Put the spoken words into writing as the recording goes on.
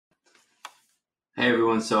Hey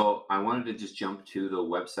everyone, so I wanted to just jump to the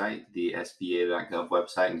website, the SBA.gov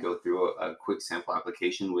website, and go through a quick sample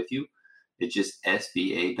application with you. It's just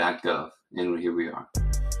SBA.gov, and here we are.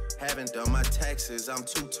 Haven't done my taxes, I'm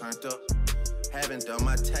too turned up. Haven't done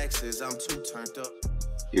my taxes, I'm too turned up.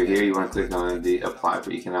 You're here, you want to click on the Apply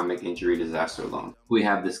for Economic Injury Disaster Loan. We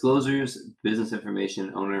have disclosures, business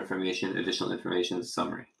information, owner information, additional information,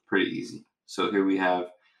 summary. Pretty easy. So here we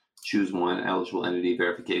have choose one, eligible entity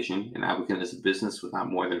verification. An applicant is a business with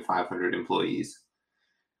not more than 500 employees.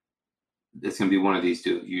 It's going to be one of these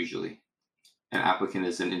two, usually. An applicant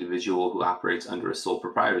is an individual who operates under a sole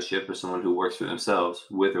proprietorship or someone who works for themselves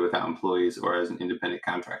with or without employees or as an independent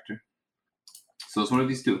contractor. So it's one of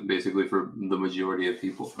these two, basically, for the majority of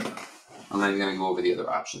people. I'm not even going to go over the other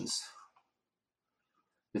options.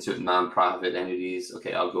 Insert nonprofit entities.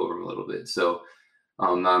 Okay, I'll go over them a little bit. So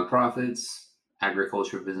nonprofits,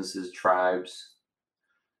 agriculture businesses, tribes,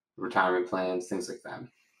 retirement plans, things like that.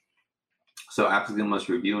 So applicant must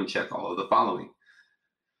review and check all of the following.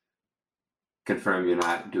 Confirm you're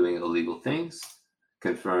not doing illegal things.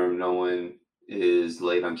 Confirm no one is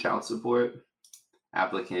late on child support.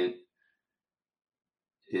 Applicant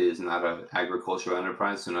is not an agricultural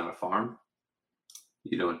enterprise, so not a farm.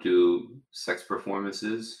 You don't do sex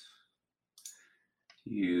performances.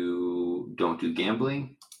 You don't do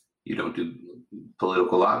gambling. You don't do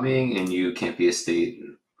political lobbying, and you can't be a state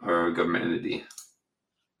or government entity.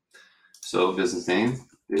 So business name,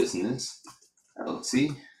 business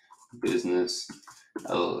LLC, business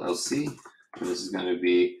LLC. And this is going to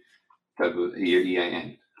be type of your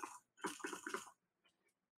EIN.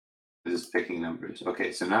 This is picking numbers.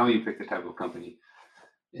 Okay, so now you pick the type of company.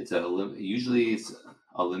 Usually it's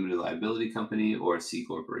a limited liability company or a C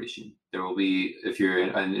corporation. There will be, if you're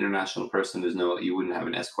an international person, you wouldn't have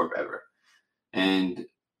an S corp ever. And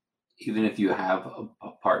even if you have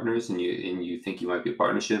partners and you think you might be a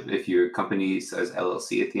partnership, if your company says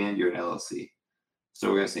LLC at the end, you're an LLC. So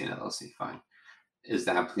we're going to say an LLC. Fine. Is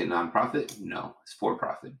the applicant nonprofit? No, it's for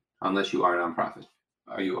profit. Unless you are a nonprofit.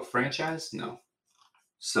 Are you a franchise? No.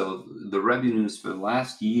 So the revenues for the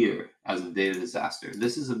last year as of the date of disaster.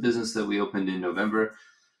 This is a business that we opened in November,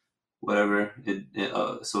 whatever.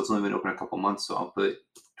 So it's only been open a couple months. So I'll put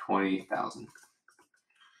 20,000.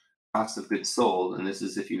 Cost of goods sold, and this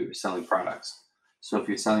is if you're selling products. So if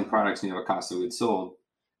you're selling products and you have a cost of goods sold,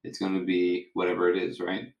 it's going to be whatever it is,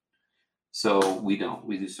 right? So we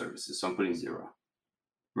do services. So I'm putting 0.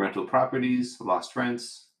 Rental properties, lost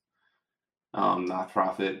rents,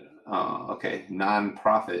 nonprofit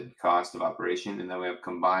cost of operation, and then we have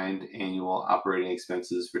combined annual operating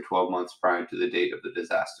expenses for 12 months prior to the date of the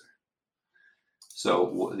disaster.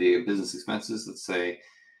 So the business expenses, let's say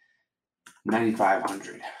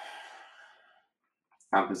 $9,500.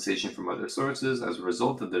 Compensation from other sources as a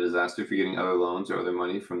result of the disaster, if you're getting other loans or other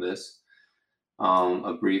money from this.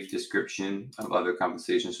 A brief description of other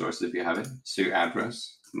compensation sources if you have it. So your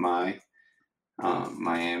address, Miami,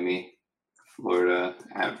 Florida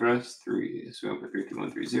address,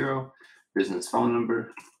 32130, business phone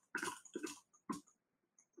number,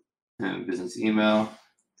 and business email,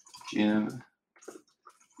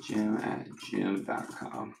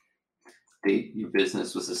 jim@jim.com. Date your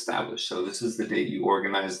business was established. So this is the date you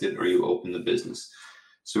organized it or you opened the business.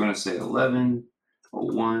 So we're going to say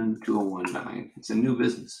 11/01/2019. It's a new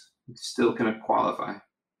business. It's still going to qualify.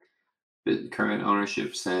 Current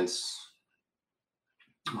ownership since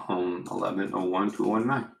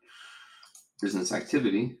 11/01/2019. Business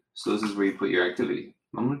activity. So this is where you put your activity.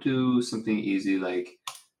 I'm going to do something easy like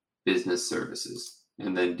business services.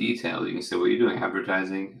 And then detail, you can say what you're doing: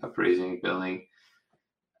 advertising, appraising, billing,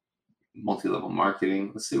 multi-level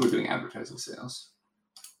marketing. Let's say we're doing advertising sales.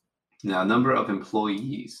 Now, number of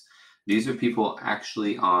employees. These are people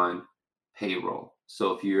actually on payroll.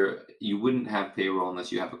 So if you wouldn't have payroll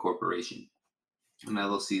unless you have a corporation. An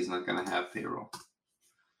LLC is not going to have payroll.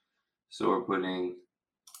 So we're putting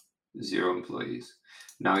 0 employees.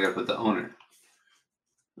 Now we got to put the owner.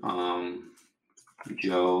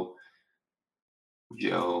 Joe.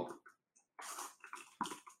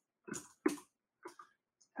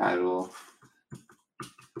 Title.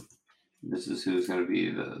 This is who's going to be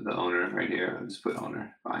the owner right here. I'll just put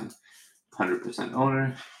owner. Fine. 100%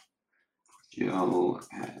 owner. Joe@com.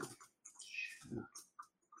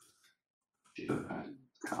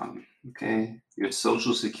 Okay. Your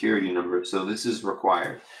social security number. So this is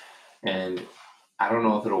required. And I don't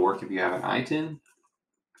know if it'll work if you have an ITIN.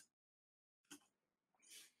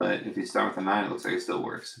 But if you start with a 9, it looks like it still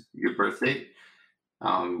works. Your birth date.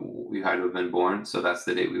 You had to have been born. So that's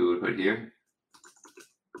the date we would put here.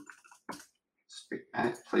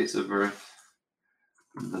 At place of birth,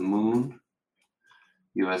 the moon,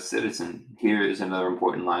 U.S. citizen. Here is another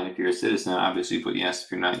important line. If you're a citizen, obviously you put yes.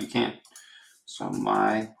 If you're not, you can't. So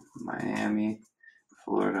Miami,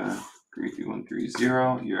 Florida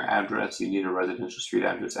 33130. Your address, you need a residential street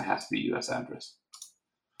address. It has to be U.S. address.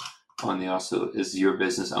 And also, is your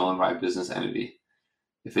business owned by a business entity?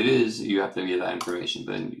 If it is, you have to give that information,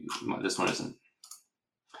 but this one isn't.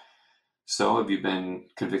 So have you been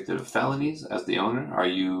convicted of felonies as the owner? Are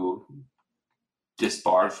you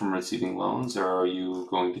disbarred from receiving loans, or are you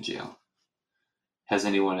going to jail? Has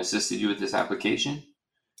anyone assisted you with this application?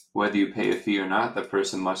 Whether you pay a fee or not, the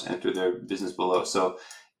person must enter their business below. So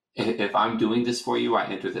if I'm doing this for you, I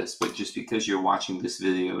enter this, but just because you're watching this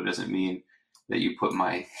video doesn't mean that you put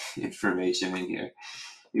my information in here.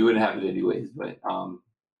 You wouldn't have it anyways, but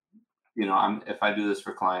if I do this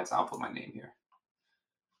for clients, I'll put my name here.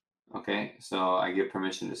 Okay, so I give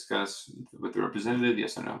permission to discuss with the representative,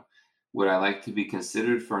 yes or no. Would I like to be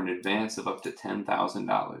considered for an advance of up to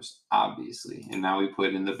 $10,000? Obviously. And now we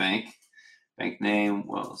put in the bank name,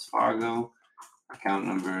 Wells Fargo, account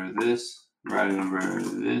number this, routing number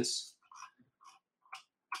this.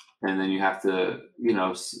 And then you have to,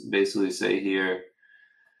 basically say here,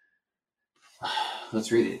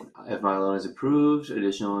 let's read it. If my loan is approved,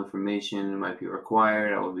 additional information might be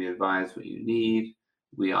required. I will be advised what you need.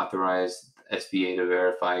 We authorize SBA to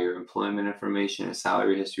verify your employment information and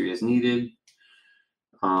salary history as needed.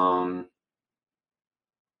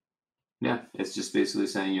 Yeah, it's just basically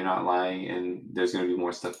saying you're not lying and there's going to be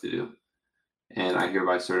more stuff to do. And I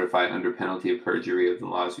hereby certify under penalty of perjury of the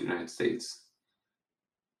laws of the United States.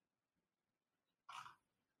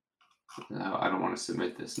 Now, I don't want to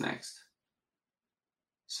submit this next.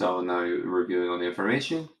 So now you're reviewing all the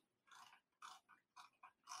information.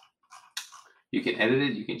 You can edit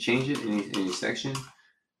it, you can change it in any section,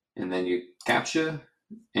 and then you captcha,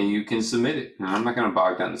 and you can submit it. Now, I'm not going to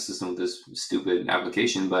bog down the system with this stupid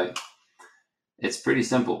application, but it's pretty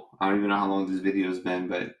simple. I don't even know how long this video has been,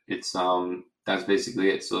 but it's that's basically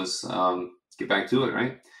it. So let's get back to it,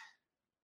 right?